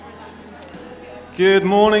Good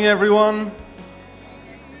morning, everyone.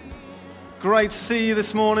 Great to see you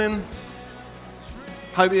this morning.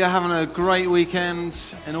 Hope you're having a great weekend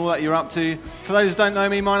in all that you're up to. For those who don't know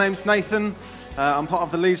me, my name's Nathan. I'm part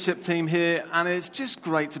of the leadership team here, and it's just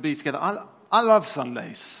great to be together. I love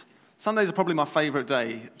Sundays. Sundays are probably my favourite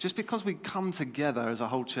day, just because we come together as a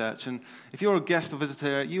whole church. And if you're a guest or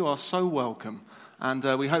visitor, you are so welcome. And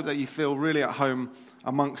we hope that you feel really at home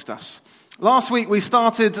amongst us. Last week we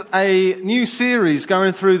started a new series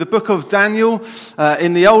going through the book of Daniel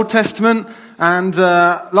in the Old Testament. And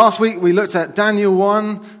last week we looked at Daniel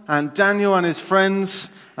 1 and Daniel and his friends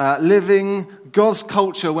living God's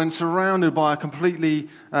culture when surrounded by a completely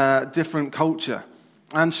different culture.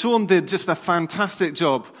 And Sean did just a fantastic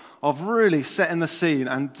job of really setting the scene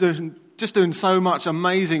and doing so much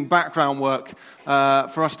amazing background work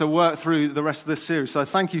for us to work through the rest of this series. So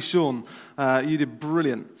thank you, Sean. You did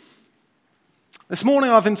brilliant. This morning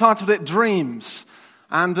I've entitled it Dreams.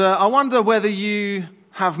 And I wonder whether you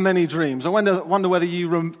have many dreams. I wonder whether you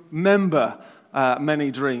remember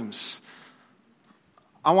many dreams.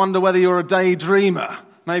 I wonder whether you're a daydreamer.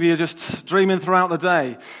 Maybe you're just dreaming throughout the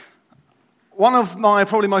day. One of my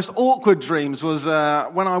probably most awkward dreams was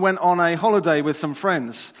when I went on a holiday with some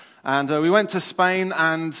friends. And we went to Spain,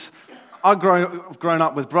 and I'd grown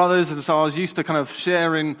up with brothers, and so I was used to kind of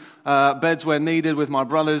sharing beds where needed with my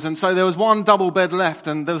brothers. And so there was one double bed left,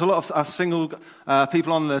 and there was a lot of single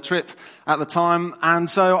people on the trip at the time. And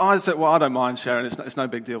so I said, well, I don't mind sharing, it's no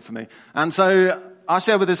big deal for me. And so I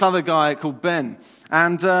shared with this other guy called Ben.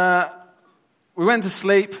 And we went to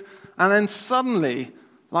sleep, and then suddenly,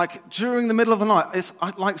 like during the middle of the night,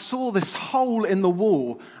 I saw this hole in the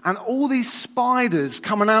wall, and all these spiders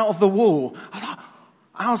coming out of the wall.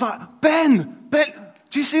 I was like, Ben,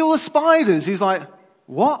 do you see all the spiders? He's like,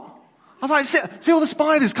 what? I was like, see all the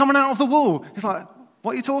spiders coming out of the wall? He's like,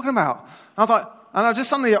 what are you talking about? I was like, and I just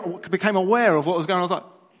suddenly became aware of what was going on. I was like,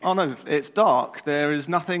 oh no, it's dark. There is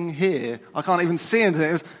nothing here. I can't even see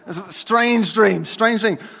anything. It was a strange dream.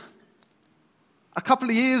 A couple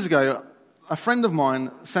of years ago, a friend of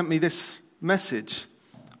mine sent me this message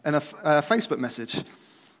in a Facebook message.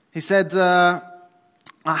 He said, I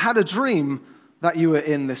had a dream that you were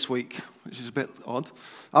in this week, which is a bit odd.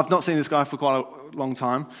 I've not seen this guy for quite a long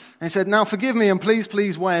time. And he said, now forgive me and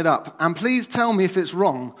please weigh it up. And please tell me if it's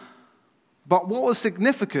wrong. But what was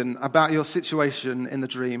significant about your situation in the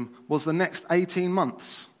dream was the next 18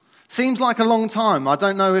 months. Seems like a long time. I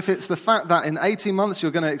don't know if it's the fact that in 18 months you're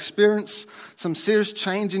going to experience some serious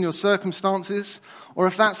change in your circumstances, or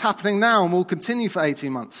if that's happening now and will continue for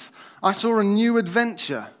 18 months. I saw a new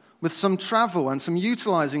adventure with some travel and some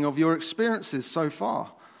utilizing of your experiences so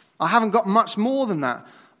far. I haven't got much more than that,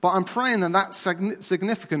 but I'm praying that that's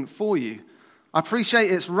significant for you. I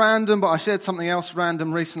appreciate it's random, but I shared something else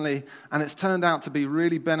random recently, and it's turned out to be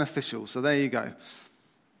really beneficial. So there you go.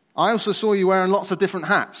 I also saw you wearing lots of different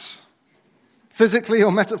hats. Physically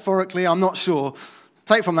or metaphorically, I'm not sure.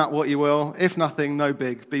 Take from that what you will. If nothing, no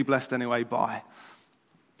big. Be blessed anyway. Bye.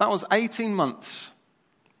 That was 18 months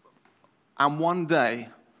and one day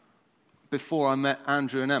before I met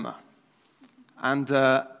Andrew and Emma. And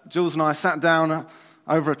Jules and I sat down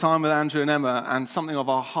over a time with Andrew and Emma, and something of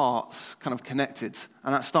our hearts kind of connected.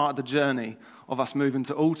 And that started the journey of us moving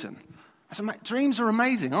to Alton. Dreams are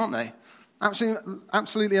amazing, aren't they?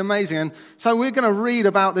 Absolutely amazing. And so we're going to read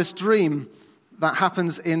about this dream that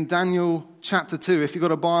happens in Daniel chapter 2. If you've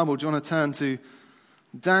got a Bible, do you want to turn to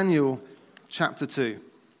Daniel chapter 2?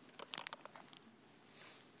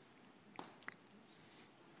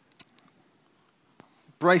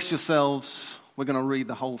 Brace yourselves. We're going to read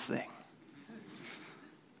the whole thing.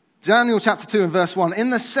 Daniel chapter 2 and verse 1.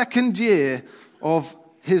 In the second year of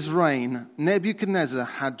his reign, Nebuchadnezzar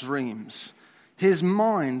had dreams. His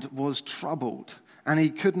mind was troubled, and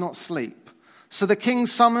he could not sleep. So the king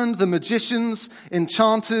summoned the magicians,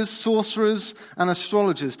 enchanters, sorcerers, and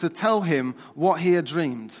astrologers to tell him what he had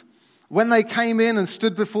dreamed. When they came in and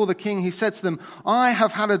stood before the king, he said to them, I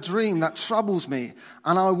have had a dream that troubles me,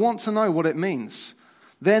 and I want to know what it means.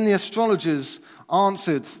 Then the astrologers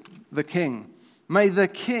answered the king, May the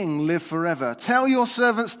king live forever. Tell your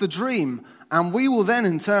servants the dream, and we will then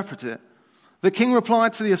interpret it. The king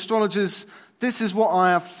replied to the astrologers, This is what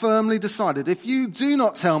I have firmly decided. If you do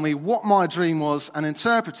not tell me what my dream was and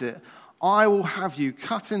interpret it, I will have you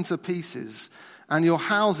cut into pieces and your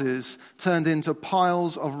houses turned into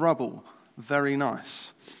piles of rubble. Very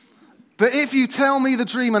nice. But if you tell me the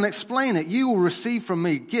dream and explain it, you will receive from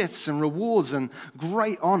me gifts and rewards and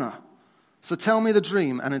great honor. So tell me the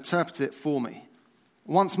dream and interpret it for me.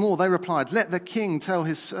 Once more they replied, Let the king tell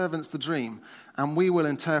his servants the dream, and we will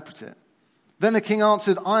interpret it. Then the king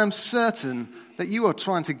answered, I am certain that you are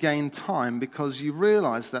trying to gain time because you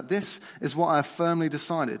realize that this is what I have firmly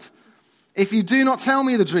decided. If you do not tell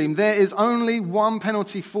me the dream, there is only one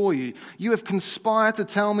penalty for you. You have conspired to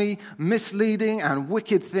tell me misleading and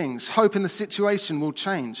wicked things, hoping the situation will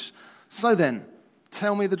change. So then,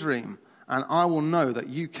 tell me the dream, and I will know that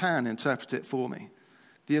you can interpret it for me.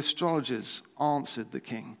 The astrologers answered the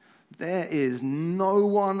king, there is no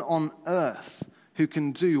one on earth who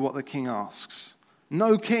can do what the king asks.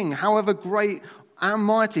 No king, however great and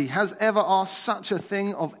mighty, has ever asked such a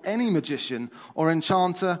thing of any magician or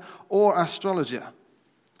enchanter or astrologer.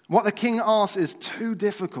 What the king asks is too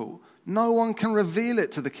difficult. No one can reveal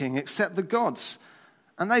it to the king except the gods,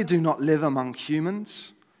 and they do not live among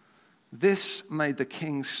humans. This made the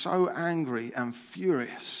king so angry and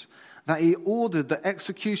furious that he ordered the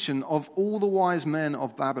execution of all the wise men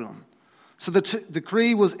of Babylon. So the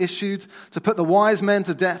decree was issued to put the wise men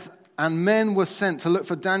to death, and men were sent to look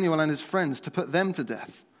for Daniel and his friends to put them to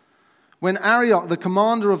death. When Arioch, the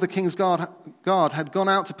commander of the king's guard, had gone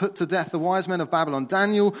out to put to death the wise men of Babylon,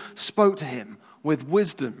 Daniel spoke to him with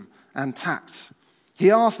wisdom and tact. He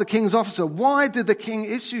asked the king's officer, why did the king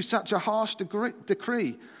issue such a harsh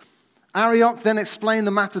decree? Arioch then explained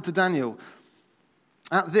the matter to Daniel.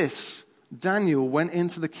 At this, Daniel went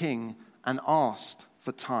into the king and asked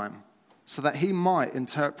for time, so that he might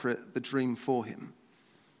interpret the dream for him.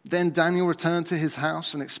 Then Daniel returned to his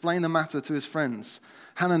house and explained the matter to his friends,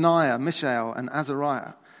 Hananiah, Mishael, and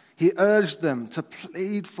Azariah. He urged them to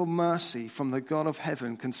plead for mercy from the God of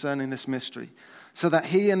heaven concerning this mystery, so that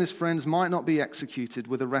he and his friends might not be executed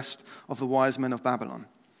with the rest of the wise men of Babylon.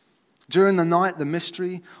 During the night, the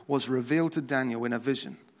mystery was revealed to Daniel in a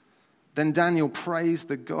vision. Then Daniel praised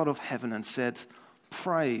the God of heaven and said,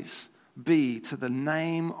 praise be to the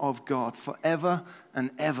name of God forever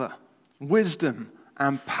and ever. Wisdom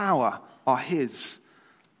and power are his.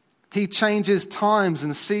 He changes times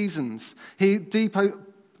and seasons. He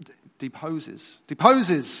deposes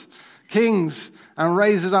kings and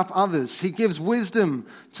raises up others. He gives wisdom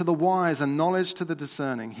to the wise and knowledge to the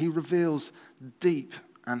discerning. He reveals deep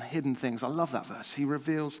and hidden things. I love that verse. He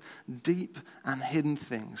reveals deep and hidden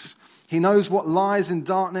things. He knows what lies in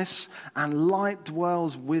darkness, and light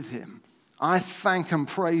dwells with him. I thank and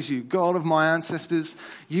praise you, God of my ancestors.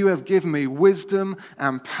 You have given me wisdom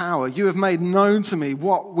and power. You have made known to me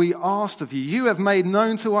what we asked of you. You have made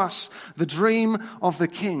known to us the dream of the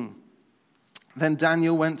king. Then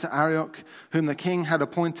Daniel went to Arioch, whom the king had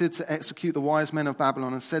appointed to execute the wise men of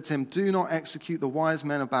Babylon, and said to him, do not execute the wise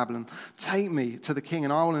men of Babylon. Take me to the king,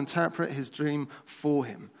 and I will interpret his dream for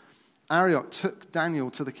him. Arioch took Daniel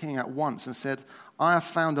to the king at once and said, I have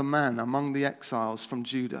found a man among the exiles from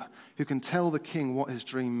Judah who can tell the king what his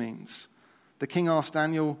dream means. The king asked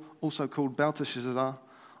Daniel, also called Belteshazzar,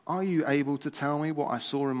 are you able to tell me what I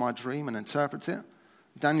saw in my dream and interpret it?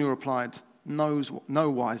 Daniel replied, no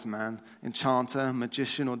wise man, enchanter,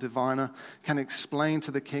 magician, or diviner can explain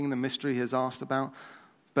to the king the mystery he has asked about,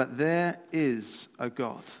 but there is a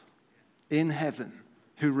God in heaven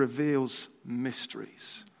who reveals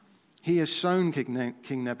mysteries. He has shown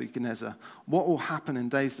King Nebuchadnezzar what will happen in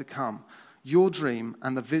days to come. Your dream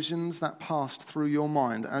and the visions that passed through your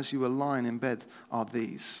mind as you were lying in bed are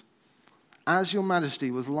these. As your majesty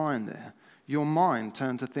was lying there, your mind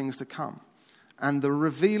turned to things to come, and the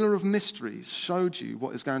revealer of mysteries showed you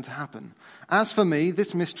what is going to happen. As for me,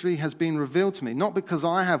 this mystery has been revealed to me, not because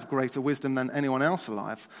I have greater wisdom than anyone else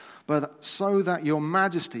alive, but so that your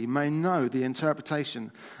majesty may know the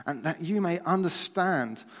interpretation and that you may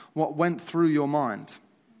understand what went through your mind.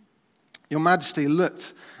 Your majesty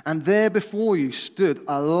looked, and there before you stood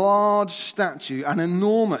a large statue, an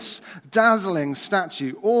enormous, dazzling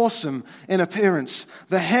statue, awesome in appearance.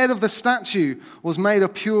 The head of the statue was made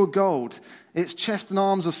of pure gold, its chest and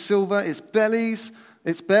arms of silver, its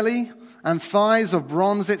belly and thighs of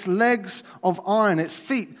bronze, its legs of iron, its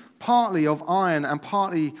feet partly of iron and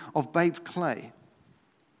partly of baked clay.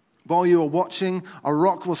 While you were watching, a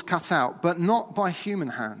rock was cut out, but not by human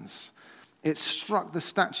hands. It struck the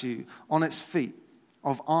statue on its feet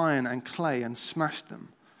of iron and clay and smashed them.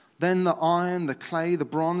 Then the iron, the clay, the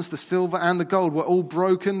bronze, the silver, and the gold were all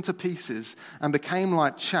broken to pieces and became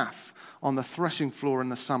like chaff on the threshing floor in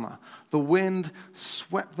the summer. The wind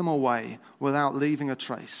swept them away without leaving a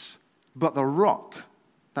trace. But the rock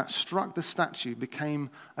that struck the statue became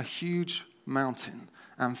a huge mountain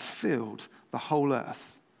and filled the whole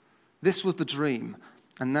earth. This was the dream,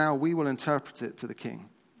 and now we will interpret it to the king.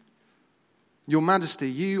 Your Majesty,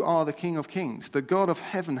 you are the King of kings. The God of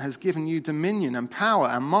heaven has given you dominion and power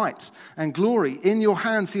and might and glory. In your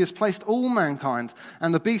hands he has placed all mankind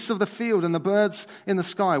and the beasts of the field and the birds in the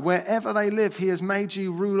sky. Wherever they live, he has made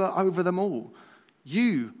you ruler over them all.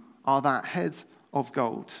 You are that head of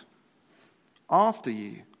gold. After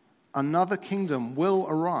you, another kingdom will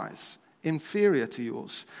arise, inferior to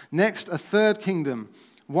yours. Next, a third kingdom,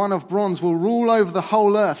 one of bronze, will rule over the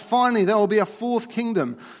whole earth. Finally, there will be a fourth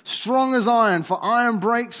kingdom, strong as iron, for iron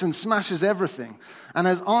breaks and smashes everything. And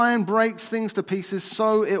as iron breaks things to pieces,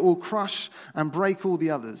 so it will crush and break all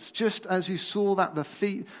the others. Just as you saw that the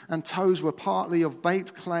feet and toes were partly of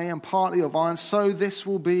baked clay and partly of iron, so this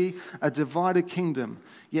will be a divided kingdom.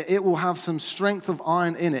 Yet it will have some strength of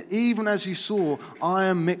iron in it, even as you saw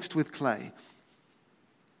iron mixed with clay.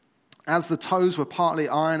 As the toes were partly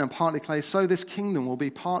iron and partly clay, so this kingdom will be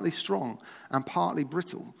partly strong and partly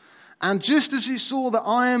brittle. And just as you saw the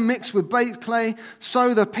iron mixed with baked clay,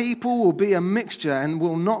 so the people will be a mixture and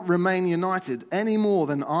will not remain united any more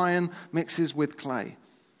than iron mixes with clay.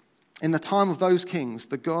 In the time of those kings,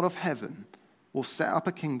 the God of heaven will set up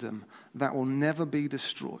a kingdom that will never be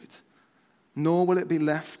destroyed, nor will it be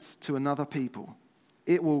left to another people.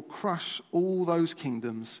 It will crush all those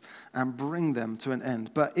kingdoms and bring them to an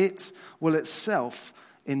end, but it will itself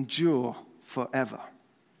endure forever.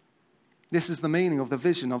 This is the meaning of the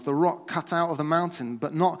vision of the rock cut out of the mountain,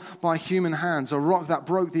 but not by human hands, a rock that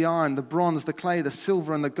broke the iron, the bronze, the clay, the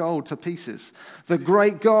silver, and the gold to pieces. The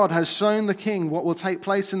great God has shown the king what will take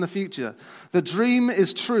place in the future. The dream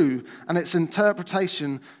is true, and its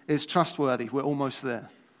interpretation is trustworthy. We're almost there.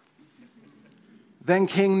 Then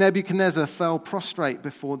King Nebuchadnezzar fell prostrate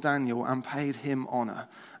before Daniel and paid him honor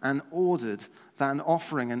and ordered that an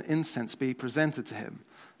offering and incense be presented to him.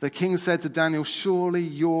 The king said to Daniel, "Surely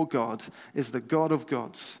your God is the God of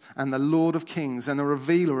gods and the Lord of kings and a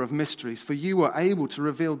revealer of mysteries, for you were able to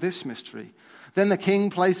reveal this mystery." Then the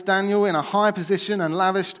king placed Daniel in a high position and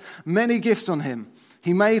lavished many gifts on him.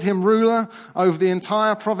 He made him ruler over the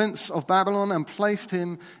entire province of Babylon and placed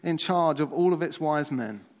him in charge of all of its wise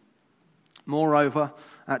men. Moreover,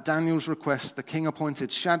 at Daniel's request, the king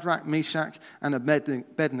appointed Shadrach, Meshach, and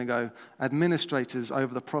Abednego administrators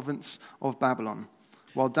over the province of Babylon,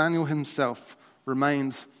 while Daniel himself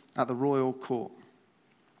remains at the royal court.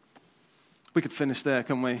 We could finish there,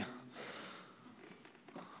 couldn't we?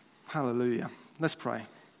 Hallelujah. Let's pray.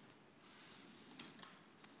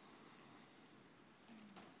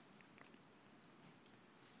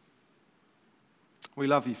 We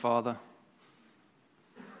love you, Father.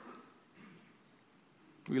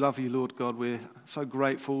 We love you, Lord God. We're so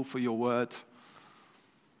grateful for your word.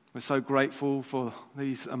 We're so grateful for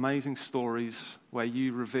these amazing stories where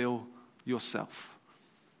you reveal yourself.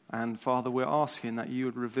 And Father, we're asking that you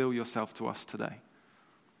would reveal yourself to us today.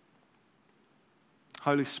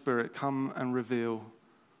 Holy Spirit, come and reveal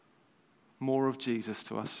more of Jesus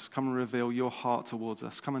to us. Come and reveal your heart towards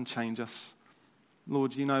us. Come and change us.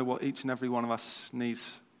 Lord, you know what each and every one of us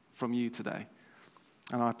needs from you today.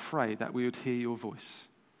 And I pray that we would hear your voice.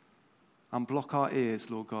 Unblock our ears,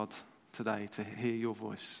 Lord God, today to hear your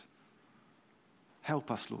voice. Help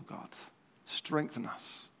us, Lord God. Strengthen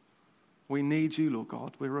us. We need you, Lord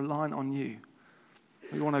God. We're reliant on you.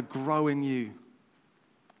 We want to grow in you.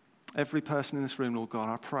 Every person in this room, Lord God,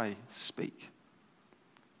 I pray, speak.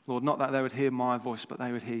 Lord, not that they would hear my voice, but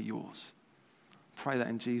they would hear yours. Pray that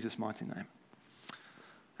in Jesus' mighty name.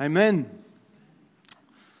 Amen.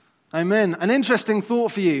 Amen. An interesting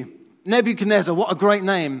thought for you. Nebuchadnezzar, what a great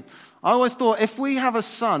name. I always thought if we have a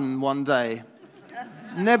son one day,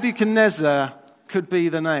 Nebuchadnezzar could be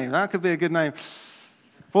the name. That could be a good name.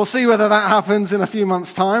 We'll see whether that happens in a few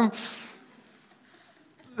months' time.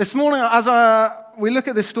 This morning, as we look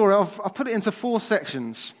at this story, I've put it into 4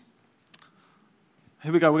 sections.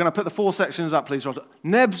 Here we go. We're going to put the 4 sections up, please, Roger.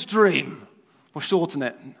 Neb's dream. We'll shorten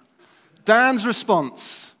it. Dan's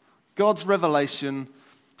response, God's revelation,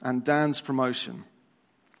 and Dan's promotion.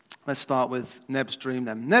 Let's start with Neb's dream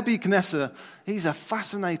then. Nebuchadnezzar, he's a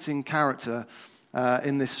fascinating character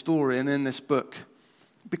in this story and in this book.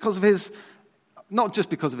 Because of his, not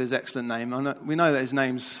just because of his excellent name, we know that his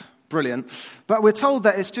name's brilliant, but we're told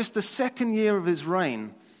that it's just the 2nd year of his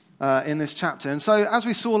reign in this chapter. And so as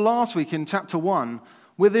we saw last week in chapter 1,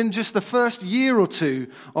 within just the first year or 2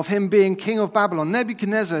 of him being king of Babylon,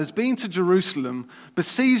 Nebuchadnezzar has been to Jerusalem,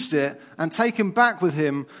 besieged it, and taken back with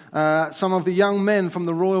him some of the young men from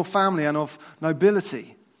the royal family and of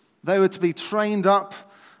nobility. They were to be trained up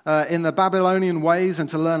in the Babylonian ways and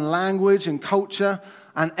to learn language and culture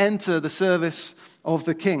and enter the service of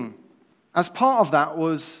the king. As part of that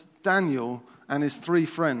was Daniel and his 3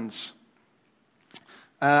 friends.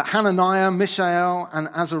 Hananiah, Mishael, and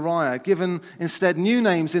Azariah, given instead new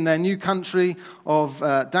names in their new country of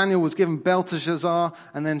Daniel was given Belteshazzar,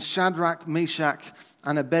 and then Shadrach, Meshach,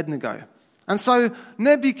 and Abednego. And so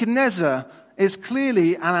Nebuchadnezzar is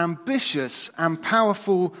clearly an ambitious and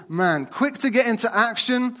powerful man, quick to get into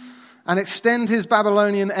action and extend his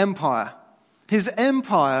Babylonian empire. His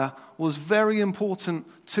empire was very important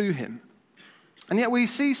to him. And yet we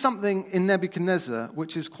see something in Nebuchadnezzar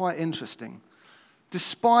which is quite interesting.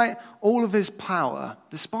 Despite all of his power,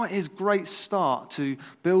 despite his great start to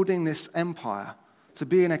building this empire, to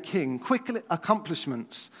being a king, quick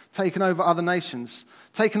accomplishments, taking over other nations,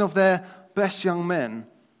 taking of their best young men,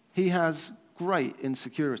 he has great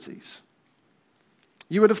insecurities.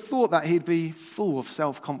 You would have thought that he'd be full of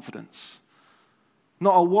self-confidence,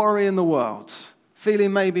 not a worry in the world,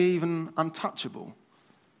 feeling maybe even untouchable.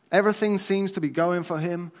 Everything seems to be going for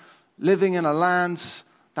him, living in a land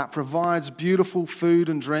that provides beautiful food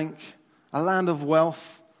and drink, a land of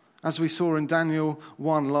wealth, as we saw in Daniel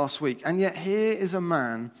 1 last week. And yet here is a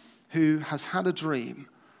man who has had a dream.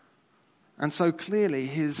 And so clearly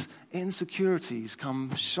his insecurities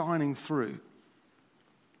come shining through.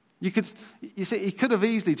 You see, he could have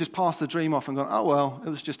easily just passed the dream off and gone, oh, well, it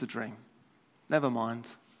was just a dream. Never mind.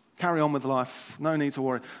 Carry on with life. No need to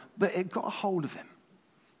worry. But it got a hold of him.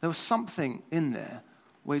 There was something in there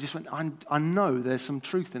where he just went, I know there's some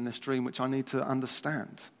truth in this dream which I need to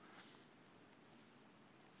understand.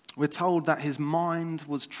 We're told that his mind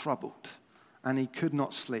was troubled and he could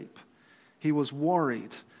not sleep. He was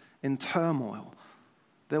worried, in turmoil.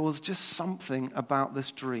 There was just something about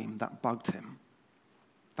this dream that bugged him,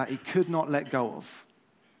 that he could not let go of.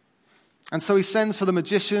 And so he sends for the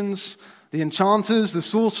magicians, the enchanters, the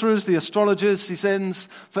sorcerers, the astrologers. He sends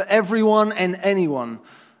for everyone and anyone.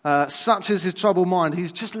 Such is his troubled mind.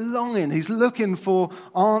 He's just longing. He's looking for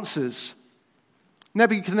answers.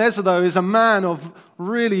 Nebuchadnezzar, though, is a man of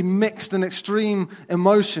really mixed and extreme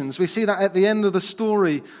emotions. We see that at the end of the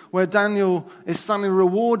story where Daniel is suddenly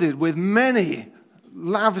rewarded with many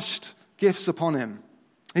lavished gifts upon him.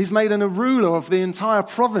 He's made him a ruler of the entire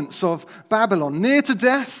province of Babylon, near to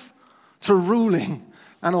death to ruling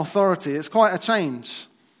and authority. It's quite a change.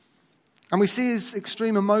 And we see his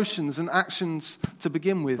extreme emotions and actions to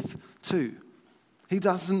begin with, too. He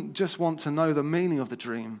doesn't just want to know the meaning of the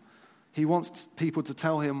dream. He wants people to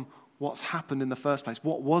tell him what's happened in the first place.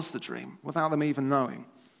 What was the dream? Without them even knowing.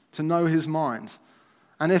 To know his mind.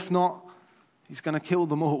 And if not, he's going to kill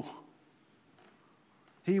them all.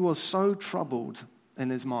 He was so troubled in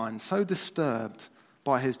his mind, so disturbed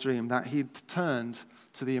by his dream that he turned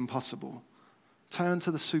to the impossible. Turned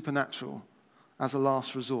to the supernatural as a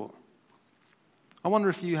last resort. I wonder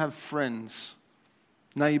if you have friends,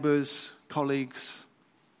 neighbors, colleagues,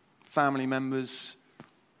 family members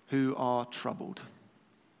who are troubled,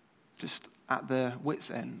 just at their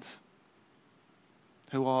wits' end,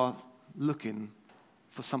 who are looking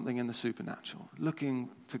for something in the supernatural, looking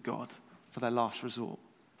to God for their last resort.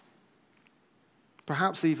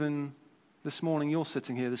 Perhaps even this morning, you're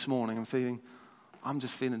sitting here this morning and feeling, I'm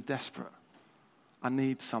just feeling desperate. I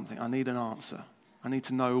need something. I need an answer. I need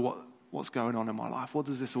to know what's going on in my life. What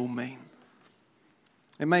does this all mean?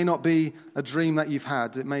 It may not be a dream that you've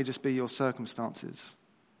had. It may just be your circumstances.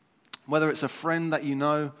 Whether it's a friend that you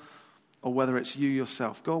know or whether it's you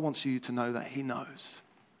yourself, God wants you to know that He knows.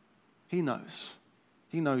 He knows.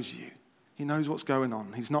 He knows you. He knows what's going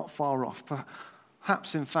on. He's not far off.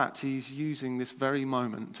 Perhaps, in fact, He's using this very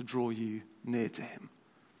moment to draw you near to Him,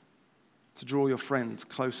 to draw your friends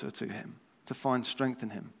closer to Him, to find strength in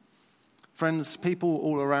Him. Friends, people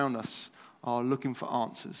all around us are looking for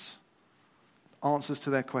answers to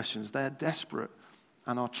their questions. They're desperate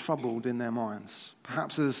and are troubled in their minds.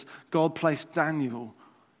 Perhaps as God placed Daniel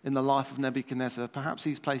in the life of Nebuchadnezzar, perhaps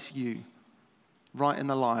He's placed you right in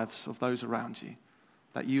the lives of those around you,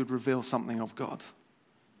 that you would reveal something of God.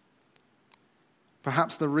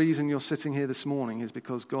 Perhaps the reason you're sitting here this morning is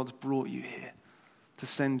because God's brought you here to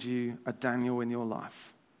send you a Daniel in your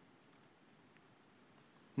life.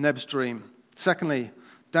 Neb's dream. Secondly,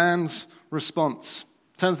 Dan's response.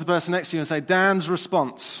 Turn to the person next to you and say, Dan's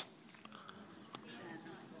response.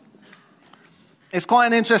 It's quite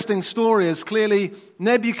an interesting story, as clearly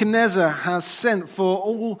Nebuchadnezzar has sent for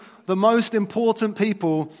all the most important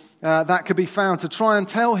people that could be found to try and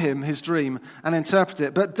tell him his dream and interpret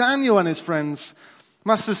it. But Daniel and his friends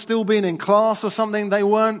must have still been in class or something. They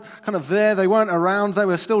weren't kind of there. They weren't around. They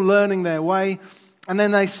were still learning their way. And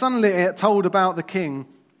then they suddenly get told about the king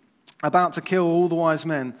about to kill all the wise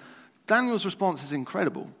men. Daniel's response is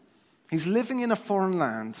incredible. He's living in a foreign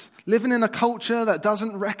land, living in a culture that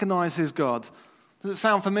doesn't recognize his God. Does it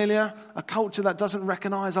sound familiar? A culture that doesn't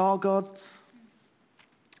recognize our God.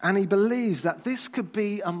 And he believes that this could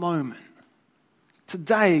be a moment.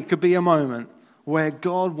 Today could be a moment where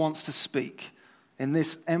God wants to speak in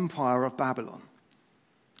this empire of Babylon.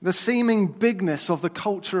 The seeming bigness of the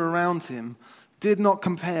culture around him did not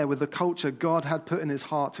compare with the culture God had put in his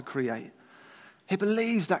heart to create. He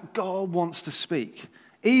believes that God wants to speak,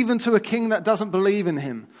 even to a king that doesn't believe in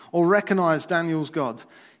him or recognize Daniel's God.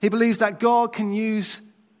 He believes that God can use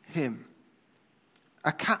him,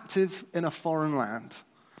 a captive in a foreign land.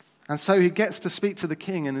 And so he gets to speak to the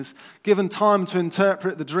king and is given time to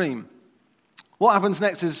interpret the dream. What happens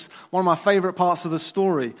next is one of my favorite parts of the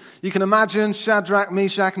story. You can imagine Shadrach,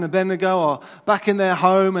 Meshach, and Abednego are back in their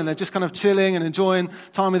home and they're just kind of chilling and enjoying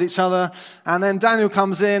time with each other. And then Daniel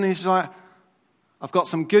comes in and he's like, I've got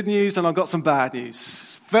some good news and I've got some bad news.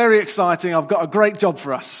 It's very exciting. I've got a great job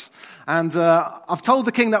for us. And I've told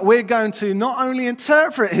the king that we're going to not only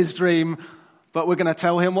interpret his dream, but we're going to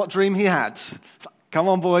tell him what dream he had. It's like, come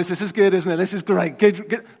on, boys, this is good, isn't it? This is great.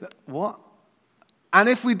 Good. What? And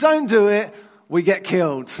if we don't do it, we get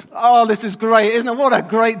killed. Oh, this is great, isn't it? What a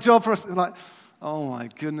great job for us. Like, oh my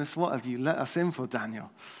goodness, what have you let us in for, Daniel?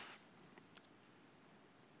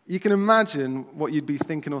 You can imagine what you'd be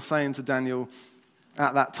thinking or saying to Daniel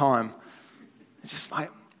at that time. It's just like,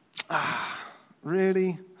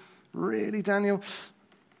 really? Really, Daniel?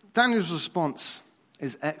 Daniel's response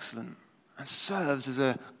is excellent and serves as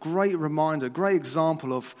a great reminder, great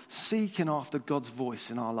example of seeking after God's voice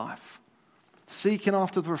in our life. Seeking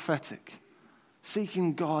after the prophetic.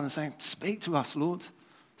 Seeking God and saying, speak to us, Lord.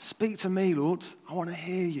 Speak to me, Lord. I want to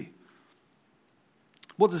hear you.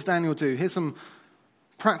 What does Daniel do? Here's some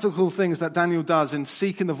practical things that Daniel does in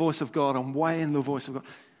seeking the voice of God and weighing the voice of God.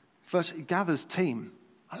 First, he gathers team.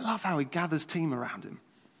 I love how he gathers team around him.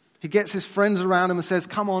 He gets his friends around him and says,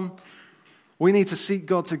 come on, we need to seek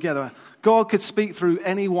God together. God could speak through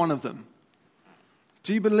any one of them.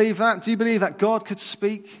 Do you believe that? Do you believe that God could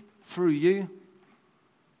speak through you?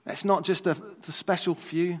 It's not just the special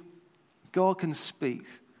few. God can speak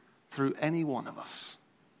through any one of us.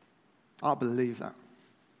 I believe that.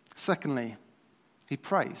 Secondly, he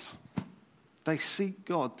prays. They seek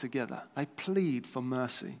God together. They plead for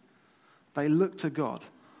mercy. They look to God.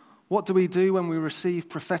 What do we do when we receive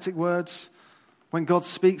prophetic words? When God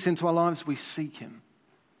speaks into our lives, we seek him.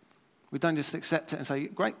 We don't just accept it and say,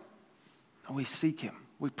 great. And we seek him.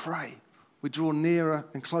 We pray. We draw nearer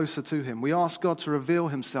and closer to him. We ask God to reveal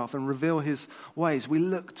himself and reveal his ways. We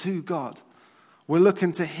look to God. We're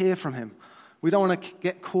looking to hear from him. We don't want to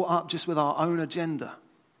get caught up just with our own agenda.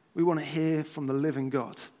 We want to hear from the living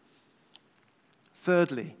God.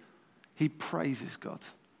 Thirdly, he praises God.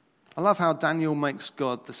 I love how Daniel makes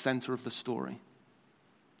God the center of the story.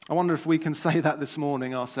 I wonder if we can say that this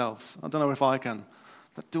morning ourselves. I don't know if I can.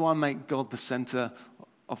 But do I make God the center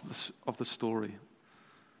of the story?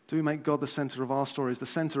 Do we make God the center of our stories, the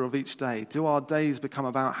center of each day? Do our days become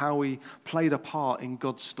about how we played a part in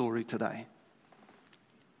God's story today?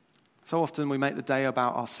 So often we make the day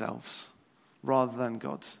about ourselves rather than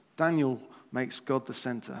God. Daniel makes God the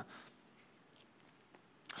center.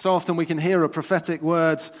 So often we can hear a prophetic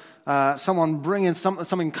word, someone bringing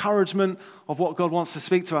some encouragement of what God wants to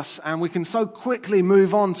speak to us, and we can so quickly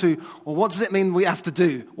move on to, well, what does it mean we have to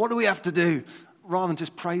do? What do we have to do? Rather than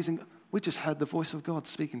just praising God. We just heard the voice of God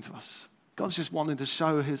speaking to us. God's just wanting to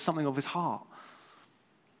show something of his heart.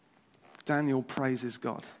 Daniel praises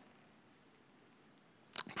God.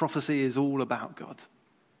 Prophecy is all about God.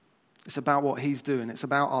 It's about what he's doing. It's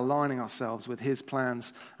about aligning ourselves with his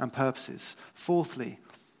plans and purposes. Fourthly,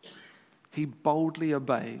 he boldly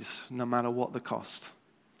obeys no matter what the cost.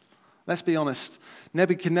 Let's be honest,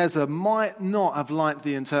 Nebuchadnezzar might not have liked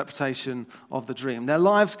the interpretation of the dream. Their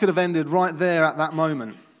lives could have ended right there at that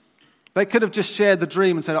moment. They could have just shared the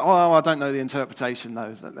dream and said, oh, I don't know the interpretation,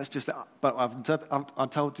 though. But I've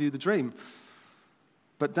told you the dream.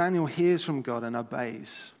 But Daniel hears from God and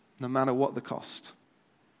obeys, no matter what the cost.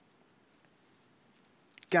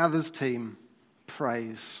 Gathers team,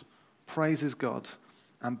 praises God,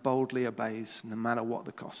 and boldly obeys, no matter what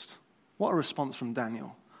the cost. What a response from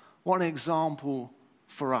Daniel. What an example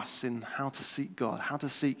for us in how to seek God, how to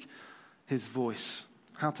seek his voice,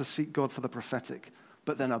 how to seek God for the prophetic,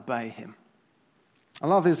 but then obey him. I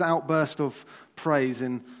love his outburst of praise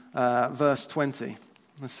in verse 20.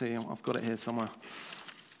 Let's see, I've got it here somewhere.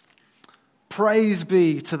 Praise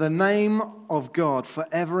be to the name of God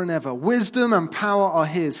forever and ever. Wisdom and power are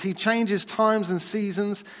his. He changes times and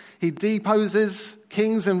seasons. He deposes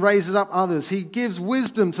kings and raises up others. He gives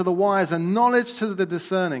wisdom to the wise and knowledge to the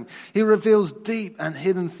discerning. He reveals deep and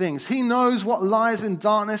hidden things. He knows what lies in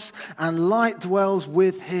darkness, and light dwells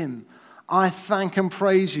with him. I thank and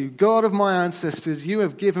praise you, God of my ancestors. You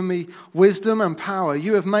have given me wisdom and power.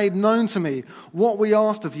 You have made known to me what we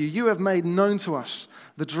asked of you. You have made known to us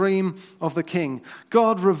the dream of the king.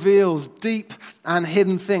 God reveals deep and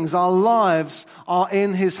hidden things. Our lives are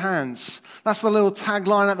in his hands. That's the little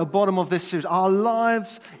tagline at the bottom of this series. Our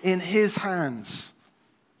lives in his hands.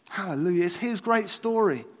 Hallelujah. It's his great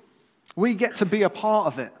story. We get to be a part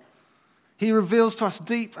of it. He reveals to us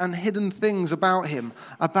deep and hidden things about him,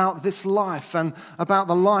 about this life and about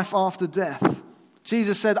the life after death.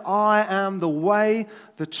 Jesus said, I am the way,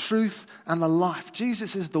 the truth, and the life.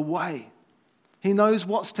 Jesus is the way. He knows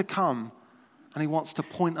what's to come, and he wants to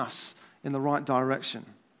point us in the right direction.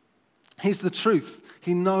 He's the truth.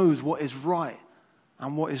 He knows what is right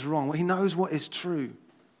and what is wrong. He knows what is true.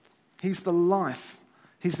 He's the life.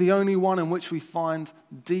 He's the only one in which we find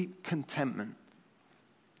deep contentment.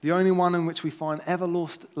 The only one in which we find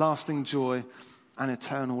everlasting joy and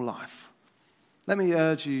eternal life. Let me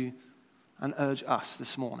urge you and urge us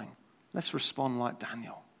this morning. Let's respond like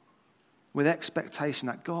Daniel, with expectation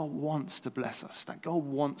that God wants to bless us, that God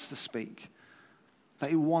wants to speak, that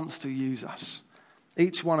he wants to use us,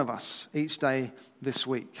 each one of us, each day this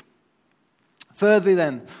week. Thirdly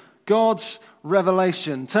then, God's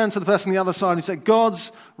revelation. Turn to the person on the other side and say,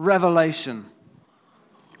 God's revelation.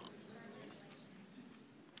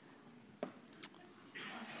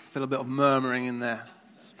 Feel a bit of murmuring in there.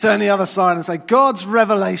 Turn the other side and say, God's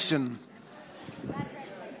revelation.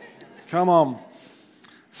 Come on.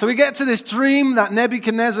 So we get to this dream that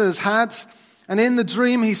Nebuchadnezzar has had, and in the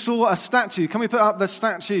dream he saw a statue. Can we put up the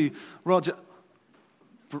statue, Roger?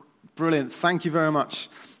 Brilliant. Thank you very much.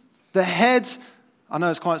 The head, I know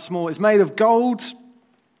it's quite small, is made of gold.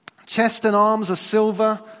 Chest and arms are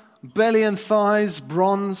silver. Belly and thighs,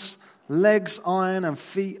 bronze. Legs, iron, and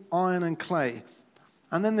feet, iron and clay.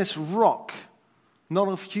 And then this rock, not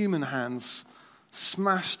of human hands,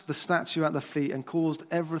 smashed the statue at the feet and caused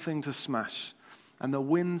everything to smash. And the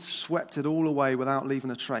wind swept it all away without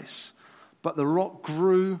leaving a trace. But the rock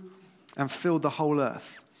grew and filled the whole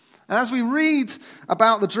earth. And as we read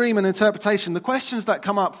about the dream and interpretation, the questions that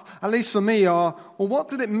come up, at least for me, are, well, what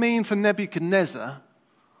did it mean for Nebuchadnezzar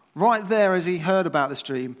right there as he heard about this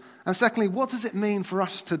dream? And secondly, what does it mean for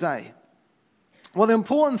us today? Well, the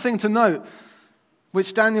important thing to note,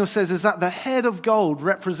 which Daniel says, is that the head of gold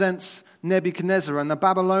represents Nebuchadnezzar and the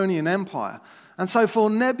Babylonian Empire. And so for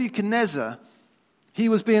Nebuchadnezzar, he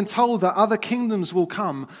was being told that other kingdoms will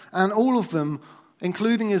come, and all of them,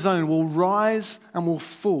 including his own, will rise and will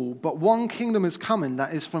fall. But one kingdom is coming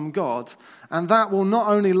that is from God, and that will not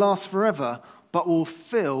only last forever, but will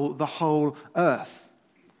fill the whole earth.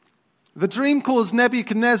 The dream caused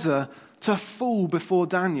Nebuchadnezzar to fall before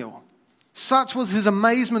Daniel. Such was his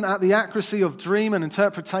amazement at the accuracy of dream and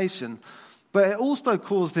interpretation, but it also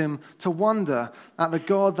caused him to wonder at the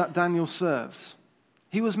God that Daniel serves.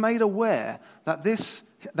 He was made aware that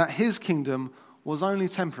his kingdom was only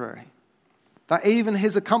temporary, that even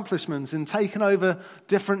his accomplishments in taking over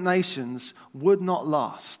different nations would not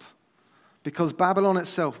last, because Babylon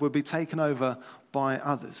itself would be taken over by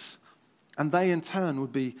others, and they in turn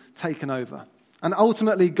would be taken over. And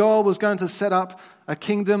ultimately, God was going to set up a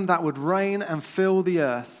kingdom that would reign and fill the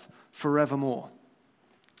earth forevermore.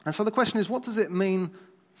 And so the question is, what does it mean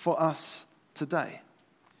for us today?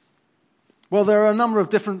 Well, there are a number of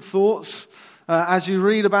different thoughts as you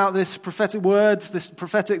read about this prophetic words, this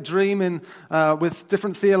prophetic dream with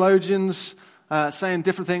different theologians saying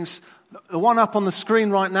different things. The one up on the screen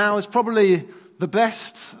right now is probably the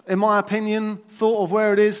best, in my opinion, thought of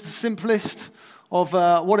where it is, the simplest of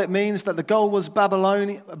what it means, that the gold was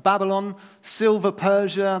Babylon, silver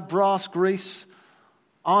Persia, brass Greece,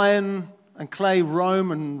 iron and clay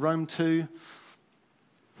Rome, and Rome too.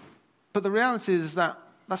 But the reality is that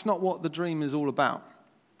that's not what the dream is all about.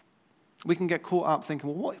 We can get caught up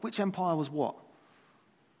thinking, well, which empire was what?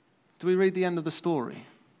 Do we read the end of the story?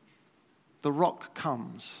 The rock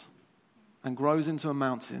comes and grows into a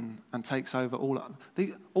mountain and takes over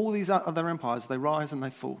all these other empires. They rise and they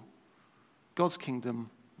fall. God's kingdom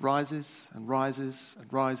rises and rises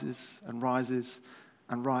and rises and rises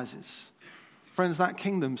and rises. Friends, that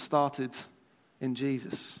kingdom started in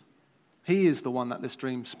Jesus. He is the one that this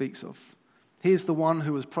dream speaks of. He is the one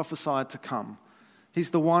who was prophesied to come.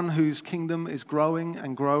 He's the one whose kingdom is growing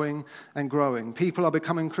and growing and growing. People are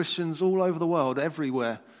becoming Christians all over the world,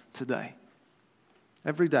 everywhere today.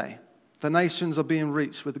 Every day, the nations are being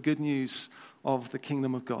reached with the good news of the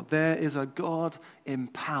kingdom of God. There is a God in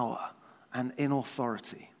power and in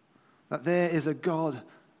authority. That there is a God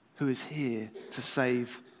who is here to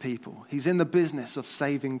save people. He's in the business of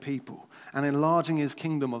saving people and enlarging his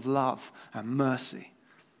kingdom of love and mercy.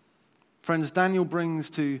 Friends, Daniel brings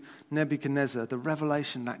to Nebuchadnezzar the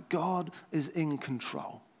revelation that God is in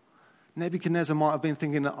control. Nebuchadnezzar might have been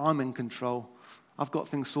thinking that I'm in control. I've got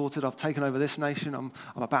things sorted. I've taken over this nation. I'm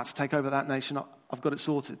about to take over that nation. I've got it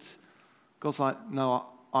sorted. God's like, no,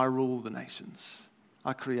 I rule the nations.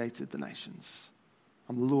 I created the nations.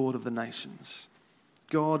 I'm Lord of the nations.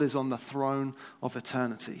 God is on the throne of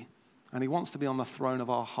eternity, and he wants to be on the throne of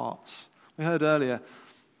our hearts. We heard earlier,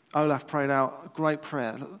 Olaf prayed out a great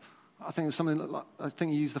prayer. I think it was something like, I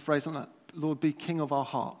think he used the phrase, Lord, be king of our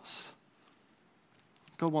hearts.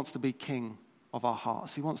 God wants to be king of our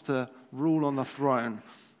hearts. He wants to rule on the throne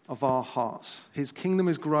of our hearts. His kingdom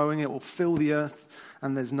is growing. It will fill the earth,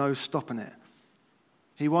 and there's no stopping it.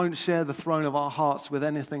 He won't share the throne of our hearts with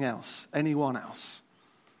anything else, anyone else.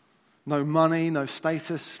 No money, no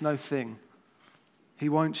status, no thing. He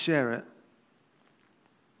won't share it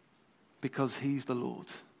because he's the Lord.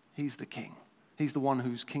 He's the king. He's the one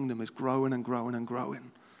whose kingdom is growing and growing and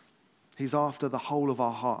growing. He's after the whole of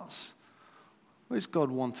our hearts. Where's God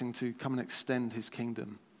wanting to come and extend his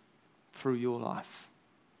kingdom through your life?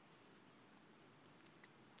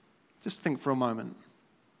 Just think for a moment.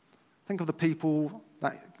 Think of the people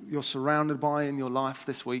that you're surrounded by in your life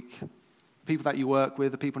this week, people that you work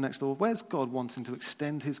with, the people next door. Where's God wanting to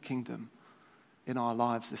extend his kingdom in our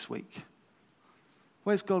lives this week?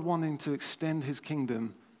 Where's God wanting to extend his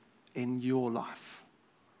kingdom in your life?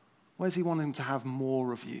 Where's he wanting to have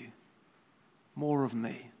more of you, more of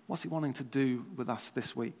me? What's he wanting to do with us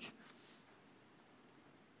this week?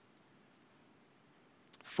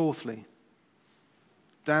 Fourthly,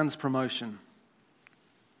 Dan's promotion.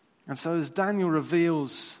 And so as Daniel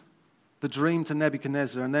reveals the dream to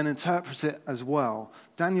Nebuchadnezzar and then interprets it as well,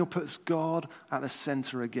 Daniel puts God at the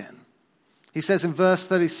center again. He says in verse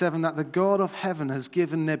 37 that the God of heaven has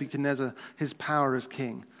given Nebuchadnezzar his power as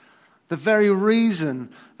king. The very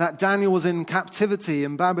reason that Daniel was in captivity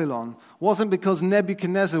in Babylon wasn't because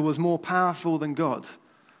Nebuchadnezzar was more powerful than God.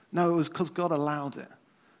 No, it was because God allowed it.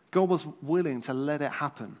 God was willing to let it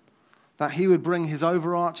happen, that he would bring his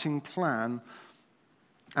overarching plan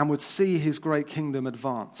and would see his great kingdom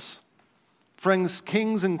advance. Friends,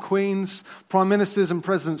 kings and queens, prime ministers and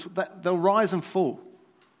presidents, they'll rise and fall.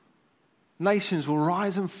 Nations will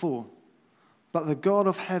rise and fall, but the God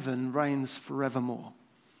of heaven reigns forevermore.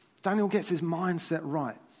 Daniel gets his mindset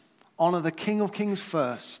right. Honor the King of Kings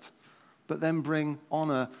first, but then bring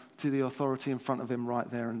honor to the authority in front of him right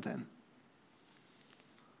there and then.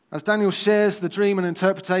 As Daniel shares the dream and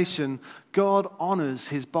interpretation, God honors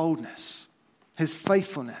his boldness, his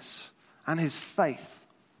faithfulness, and his faith.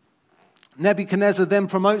 Nebuchadnezzar then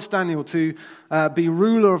promotes Daniel to be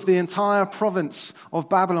ruler of the entire province of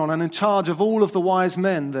Babylon and in charge of all of the wise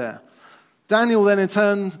men there. Daniel then in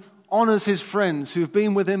turn honors his friends who have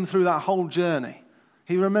been with him through that whole journey.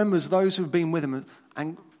 He remembers those who have been with him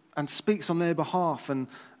and speaks on their behalf and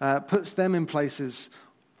puts them in places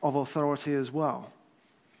of authority as well.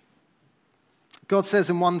 God says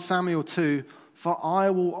in 1 Samuel 2, "For I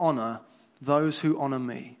will honor those who honor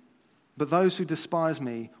me, but those who despise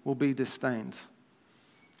me will be disdained."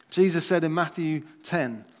 Jesus said in Matthew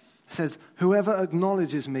 10, it says, "Whoever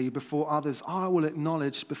acknowledges me before others, I will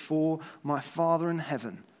acknowledge before my Father in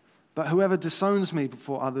heaven. But whoever disowns me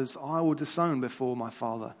before others, I will disown before my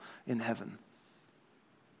Father in heaven."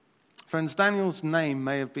 Friends, Daniel's name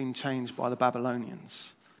may have been changed by the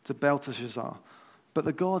Babylonians to Belteshazzar, but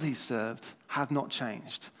the God he served had not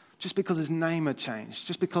changed. Just because his name had changed,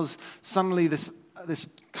 just because suddenly this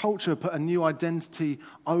culture put a new identity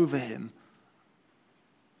over him,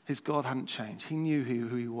 his God hadn't changed. He knew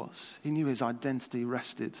who he was. He knew his identity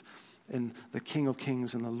rested in the King of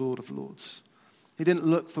Kings and the Lord of Lords. He didn't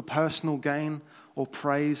look for personal gain or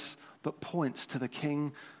praise, but points to the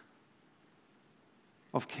King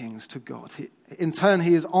of Kings, to God. In turn,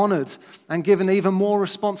 he is honored and given even more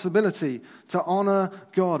responsibility to honor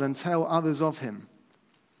God and tell others of him.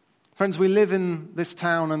 Friends, we live in this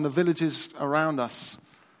town and the villages around us,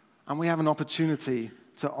 and we have an opportunity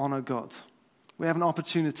to honor God. We have an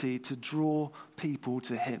opportunity to draw people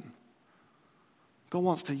to him. God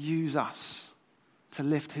wants to use us to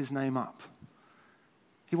lift his name up.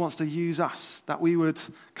 He wants to use us, that we would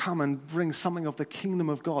come and bring something of the kingdom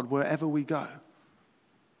of God wherever we go.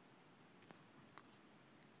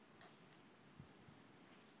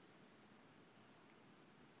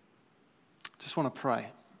 Just want to pray,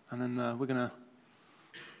 and then we're going to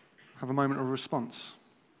have a moment of response?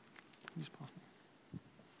 Can you just pass me?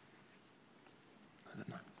 I don't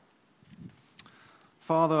know.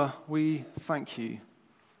 Father, we thank you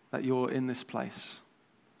that you're in this place.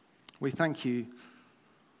 We thank you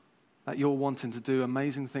that you're wanting to do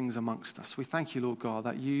amazing things amongst us. We thank you, Lord God,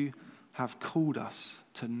 that you have called us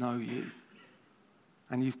to know you.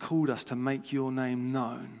 And you've called us to make your name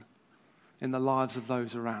known in the lives of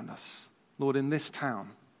those around us. Lord, in this town,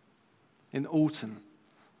 in Alton,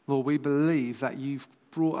 Lord, we believe that you've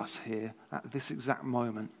brought us here at this exact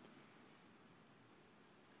moment.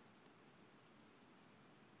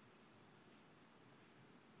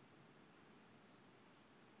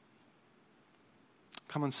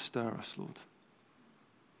 Come and stir us, Lord.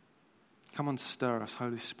 Come and stir us,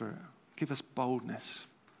 Holy Spirit. Give us boldness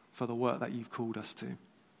for the work that you've called us to.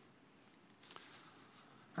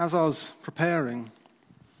 As I was preparing,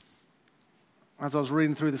 as I was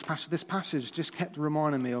reading through this passage just kept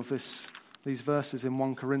reminding me of these verses in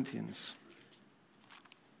 1 Corinthians.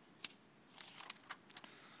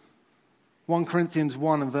 1 Corinthians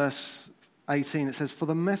 1 and verse 18, it says, "For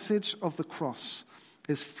the message of the cross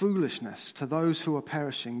is foolishness to those who are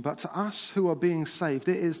perishing, but to us who are being saved,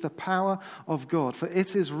 it is the power of God. For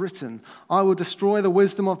it is written, I will destroy the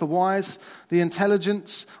wisdom of the wise, the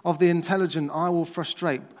intelligence of the intelligent I will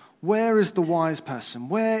frustrate. Where is the wise person?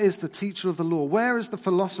 Where is the teacher of the law? Where is the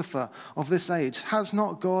philosopher of this age? Has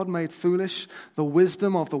not God made foolish the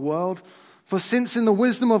wisdom of the world? For since in the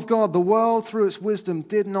wisdom of God, the world through its wisdom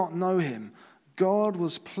did not know him, God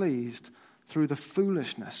was pleased through the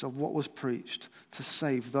foolishness of what was preached to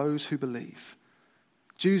save those who believe.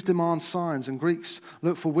 Jews demand signs and Greeks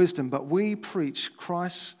look for wisdom, but we preach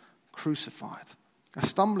Christ crucified, a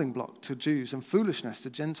stumbling block to Jews and foolishness to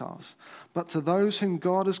Gentiles. But to those whom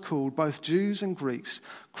God has called, both Jews and Greeks,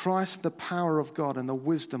 Christ the power of God and the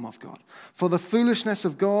wisdom of God. For the foolishness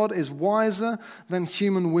of God is wiser than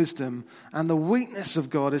human wisdom, and the weakness of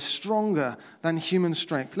God is stronger than human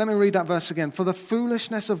strength." Let me read that verse again. "For the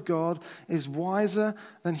foolishness of God is wiser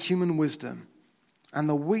than human wisdom, and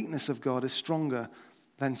the weakness of God is stronger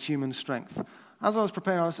than human strength." As I was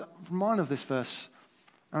preparing, I was reminded of this verse.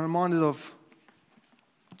 I'm reminded of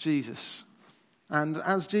Jesus. And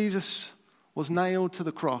as Jesus was nailed to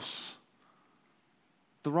the cross,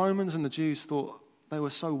 the Romans and the Jews thought they were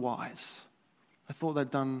so wise. They thought they'd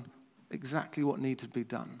done exactly what needed to be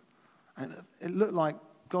done. And it looked like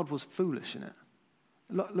God was foolish in it.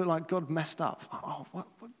 It looked like God messed up. Oh, what?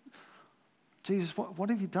 Jesus, what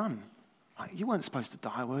have you done? Like, you weren't supposed to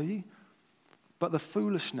die, were you? But the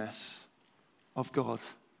foolishness of God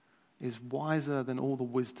is wiser than all the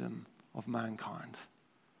wisdom of mankind.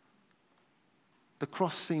 The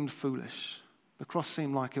cross seemed foolish. The cross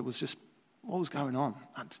seemed like it was just, what was going on?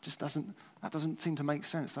 That doesn't seem to make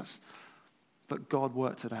sense. But God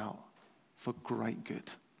worked it out for great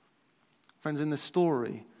good. Friends, in this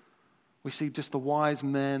story, we see just the wise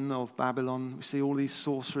men of Babylon. We see all these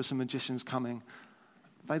sorcerers and magicians coming.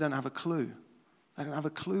 They don't have a clue. They don't have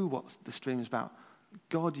a clue what this dream is about.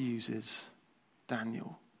 God uses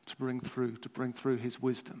Daniel to bring through his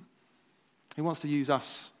wisdom. He wants to use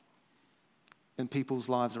us in people's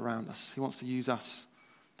lives around us. He wants to use us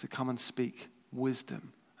to come and speak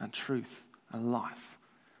wisdom and truth and life.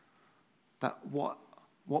 That what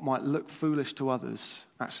might look foolish to others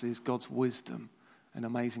actually is God's wisdom in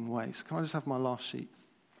amazing ways. Can I just have my last sheet?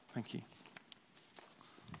 Thank you.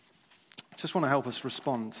 Just want to help us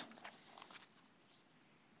respond.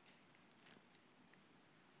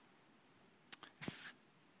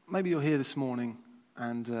 Maybe you're here this morning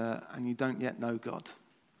and you don't yet know God.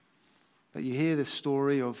 But you hear this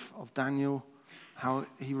story of Daniel, how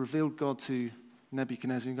he revealed God to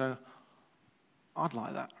Nebuchadnezzar, and you go, I'd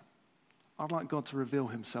like that. I'd like God to reveal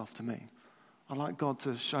himself to me. I'd like God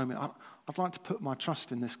to show me. I'd like to put my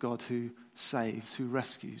trust in this God who saves, who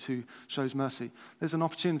rescues, who shows mercy. There's an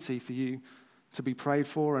opportunity for you to be prayed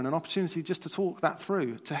for and an opportunity just to talk that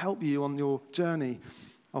through, to help you on your journey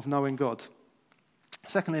of knowing God.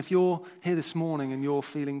 Secondly, if you're here this morning and you're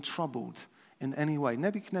feeling troubled in any way,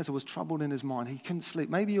 Nebuchadnezzar was troubled in his mind. He couldn't sleep.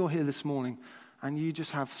 Maybe you're here this morning and you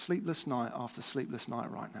just have sleepless night after sleepless night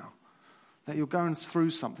right now. That you're going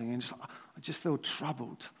through something and I just feel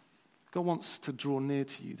troubled. God wants to draw near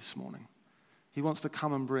to you this morning. He wants to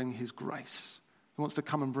come and bring his grace. He wants to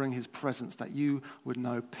come and bring his presence, that you would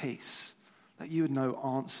know peace, that you would know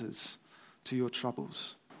answers to your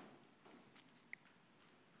troubles.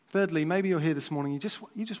 Thirdly, maybe you're here this morning, you just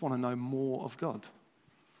want to know more of God.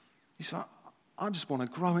 You say, I just want to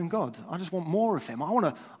grow in God. I just want more of him. I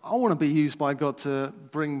want to be used by God to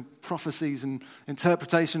bring prophecies and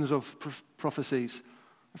interpretations of prophecies.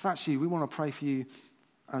 If that's you, we want to pray for you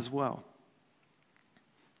as well.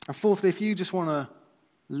 And fourthly, if you just want to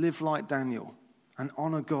live like Daniel and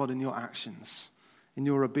honor God in your actions, in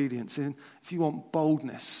your obedience, if you want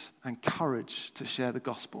boldness and courage to share the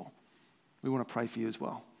gospel, we want to pray for you as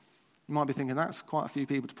well. You might be thinking, that's quite a few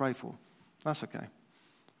people to pray for. That's okay.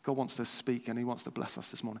 God wants to speak and he wants to bless us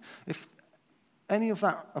this morning. If any of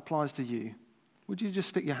that applies to you, would you just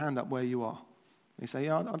stick your hand up where you are? You say,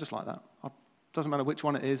 yeah, I just like that. Doesn't matter which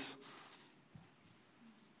one it is.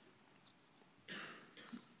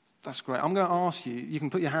 That's great. I'm going to ask you, you can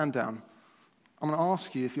put your hand down. I'm going to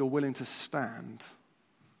ask you if you're willing to stand.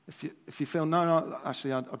 If you feel, no,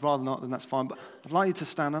 actually, I'd rather not, then that's fine. But I'd like you to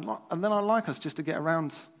stand. And then I'd like us just to get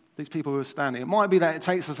around these people who are standing. It might be that it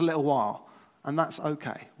takes us a little while, and that's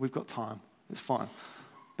okay. We've got time. It's fine.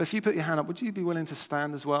 But if you put your hand up, would you be willing to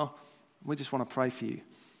stand as well? We just want to pray for you.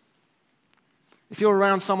 If you're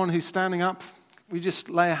around someone who's standing up, we just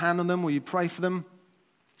lay a hand on them. Will you pray for them?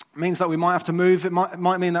 It means that we might have to move. It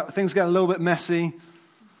might mean that things get a little bit messy.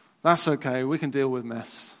 That's okay. We can deal with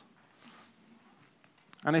mess.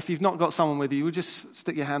 And if you've not got someone with you, we'll just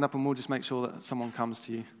stick your hand up and we'll just make sure that someone comes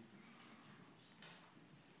to you.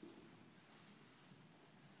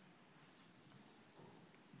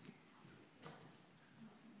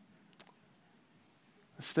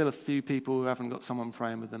 There's still a few people who haven't got someone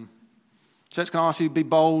praying with them. Church, can I ask you to be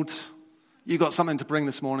bold? You got something to bring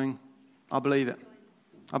this morning. I believe it.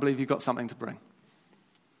 I believe you've got something to bring.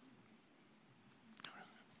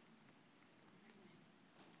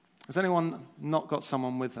 Has anyone not got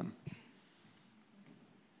someone with them?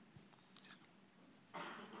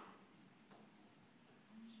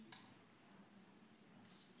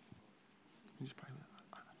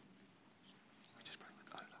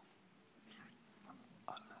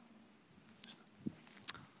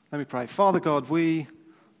 Let me pray. Father God, we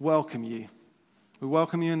welcome you. We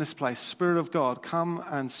welcome you in this place. Spirit of God, come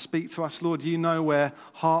and speak to us. Lord, you know where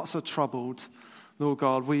hearts are troubled. Lord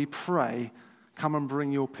God, we pray, come and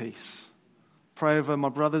bring your peace. Pray over my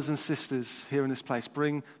brothers and sisters here in this place.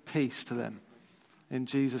 Bring peace to them in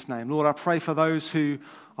Jesus' name. Lord, I pray for those who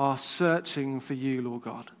are searching for you, Lord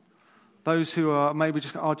God. Those who are maybe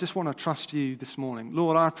just, I just want to trust you this morning.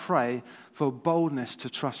 Lord, I pray for boldness to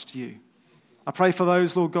trust you. I pray for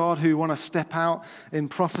those, Lord God, who want to step out in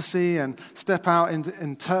prophecy and step out in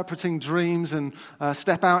interpreting dreams and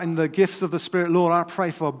step out in the gifts of the Spirit. Lord, I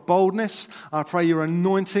pray for boldness. I pray your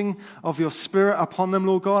anointing of your Spirit upon them,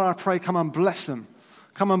 Lord God. I pray, come and bless them.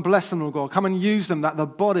 Come and bless them, Lord God. Come and use them that the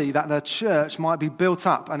body, that the church might be built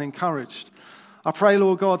up and encouraged. I pray,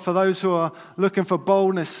 Lord God, for those who are looking for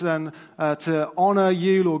boldness and to honor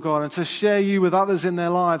you, Lord God, and to share you with others in their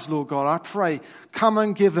lives, Lord God. I pray, come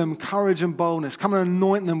and give them courage and boldness. Come and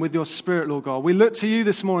anoint them with your Spirit, Lord God. We look to you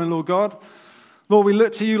this morning, Lord God. Lord, we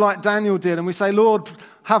look to you like Daniel did, and we say, Lord,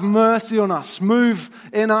 have mercy on us. Move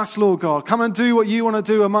in us, Lord God. Come and do what you want to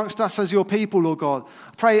do amongst us as your people, Lord God.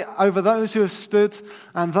 I pray over those who have stood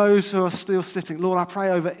and those who are still sitting. Lord, I pray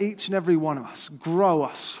over each and every one of us. Grow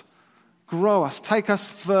us. Grow us. Take us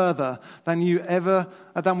further than we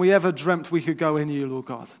ever dreamt we could go in you, Lord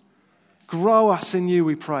God. Grow us in you,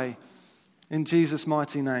 we pray. In Jesus'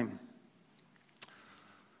 mighty name.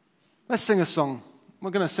 Let's sing a song.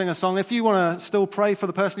 We're going to sing a song. If you want to still pray for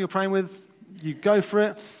the person you're praying with, you go for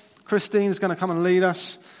it. Christine's going to come and lead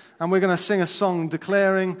us. And we're going to sing a song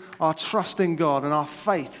declaring our trust in God and our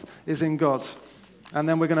faith is in God. And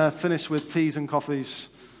then we're going to finish with teas and coffees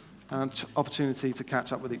and an opportunity to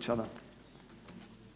catch up with each other.